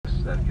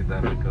dan kita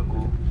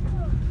bergabung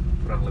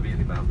kurang lebih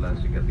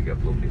 15 hingga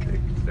 30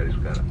 menit dari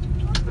sekarang.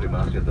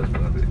 Terima kasih atas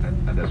pengertian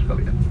Anda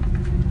sekalian.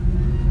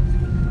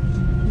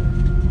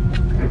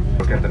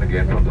 Captain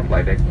again from the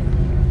flight deck.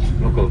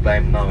 Local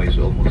time now is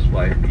almost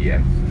 5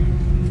 p.m.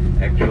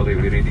 Actually,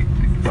 we ready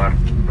to depart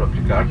from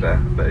Jakarta,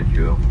 but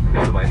due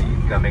to many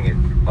incoming and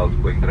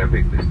outgoing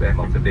traffic this time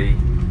of the day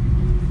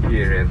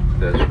here at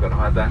the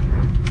Soekarno-Hatta,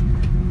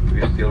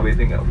 we're still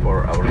waiting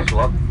for our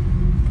slot.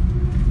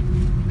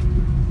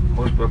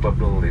 Most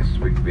probably this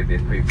week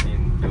within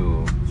 15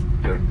 to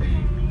 30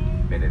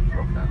 minutes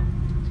from now.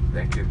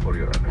 Thank you for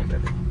your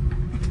understanding.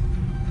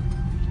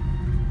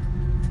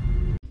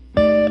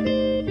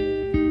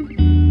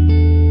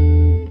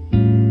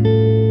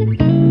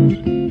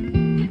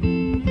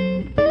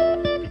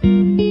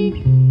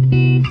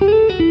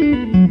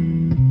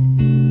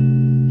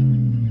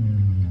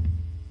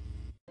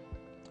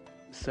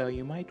 So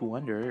you might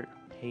wonder,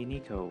 hey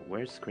Nico,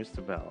 where's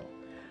Christabel?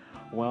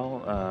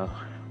 Well,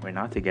 we're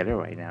not together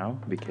right now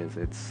because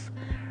it's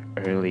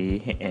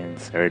early in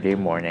Saturday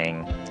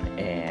morning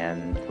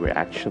and we're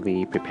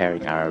actually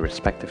preparing our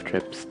respective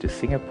trips to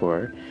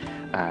Singapore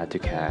to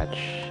catch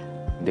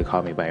the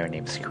Call Me By Your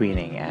Name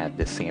screening at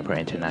the Singapore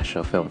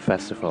International Film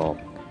Festival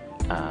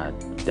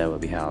that will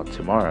be held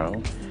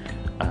tomorrow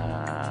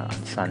on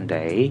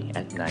Sunday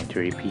at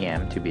 9:30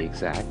 p.m. to be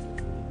exact.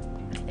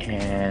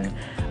 And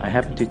I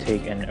happen to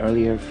take an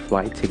earlier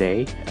flight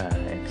today.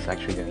 It's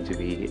actually going to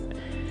be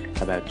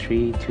about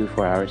 3 to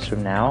 4 hours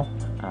from now.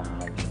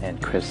 And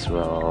Chris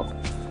will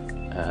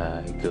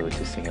go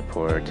to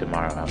Singapore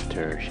tomorrow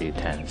after she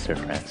attends her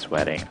friend's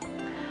wedding.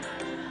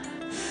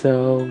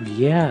 So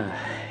yeah,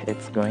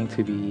 it's going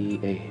to be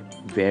a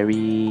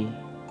very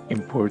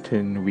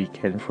important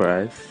weekend for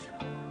us.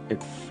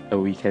 It's a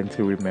weekend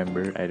to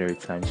remember. I know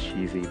it sounds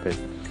cheesy, but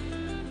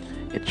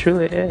it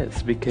truly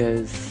is,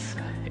 because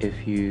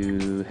if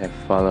you have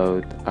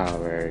followed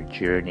our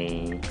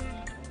journey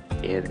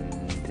in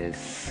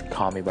this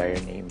Call Me By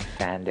Your Name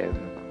fandom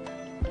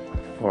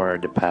for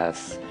the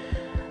past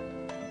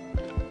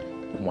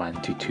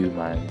 1 to 2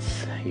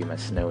 months, you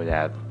must know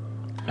that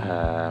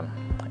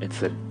it's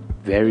a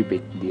very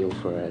big deal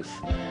for us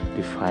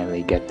to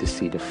finally get to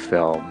see the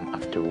film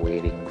after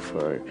waiting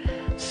for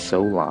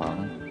so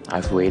long.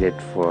 I've waited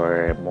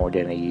for more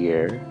than a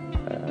year,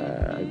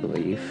 I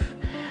believe.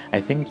 I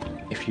think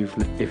if you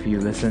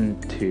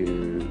listened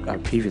to our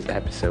previous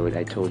episode,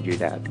 I told you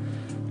that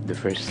the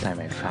first time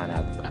I found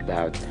out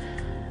about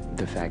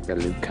the fact that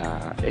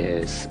Luca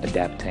is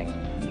adapting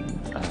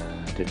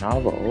the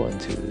novel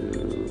into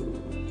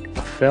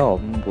a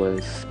film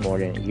was more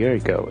than a year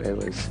ago. It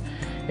was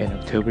in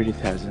October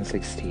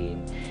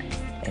 2016,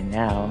 and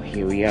now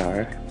here we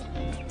are,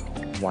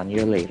 1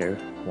 year later,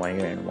 1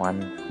 year and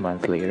 1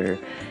 month later,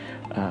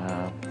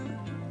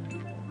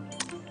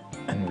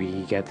 and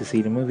we get to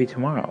see the movie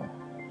tomorrow.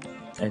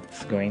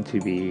 It's going to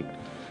be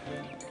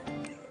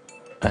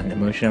an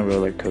emotional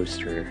roller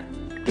coaster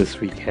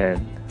this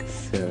weekend,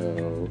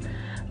 so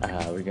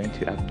we're going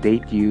to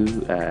update you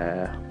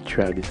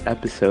throughout this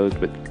episode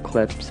with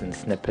clips and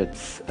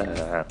snippets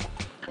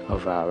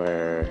of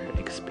our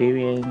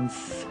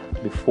experience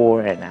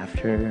before and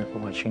after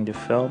watching the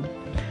film,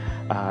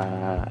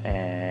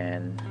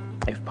 and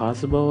if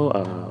possible,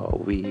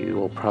 we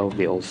will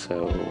probably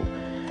also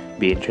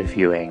be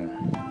interviewing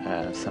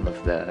some of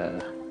the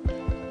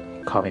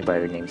Call Me By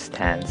Your Name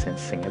stands in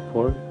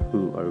Singapore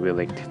who are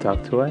willing to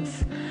talk to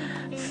us.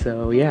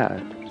 So yeah,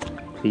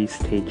 please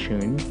stay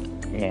tuned,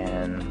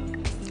 and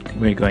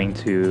we're going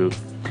to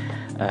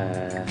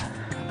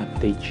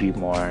update you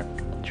more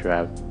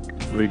throughout.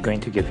 We're going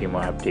to give you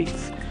more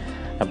updates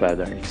about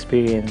our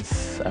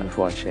experience of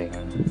watching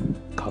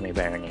Call Me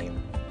By Your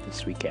Name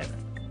this weekend.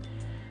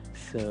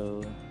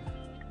 So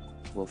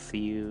we'll see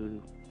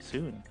you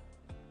soon.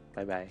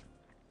 Bye bye.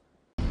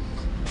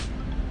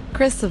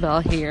 Christabel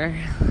here.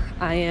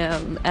 I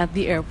am at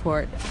the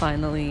airport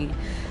finally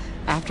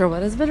after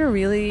what has been a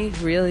really,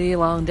 really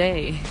long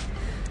day.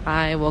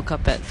 I woke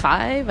up at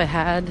 5. I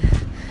had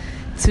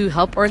to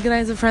help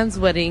organize a friend's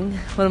wedding.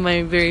 One of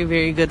my very,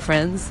 very good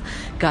friends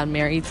got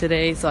married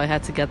today, so I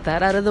had to get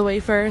that out of the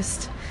way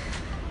first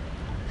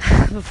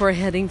before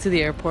heading to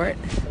the airport.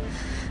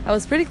 I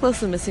was pretty close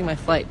to missing my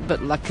flight,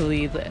 but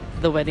luckily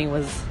the wedding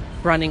was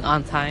running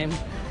on time.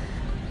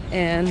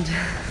 And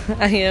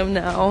I am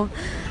now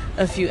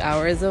a few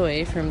hours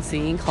away from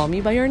seeing Call Me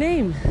By Your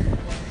Name,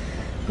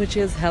 which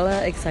is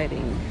hella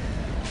exciting.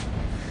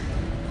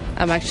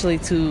 I'm actually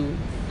two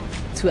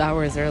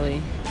hours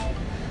early.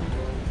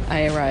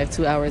 I arrived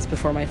 2 hours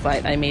before my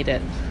flight. I made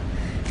it.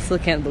 Still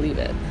can't believe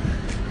it.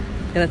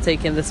 Gonna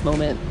take in this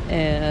moment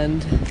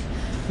and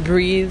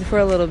breathe for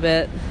a little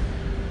bit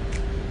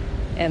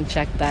and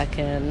check back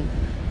in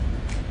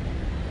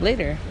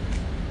later.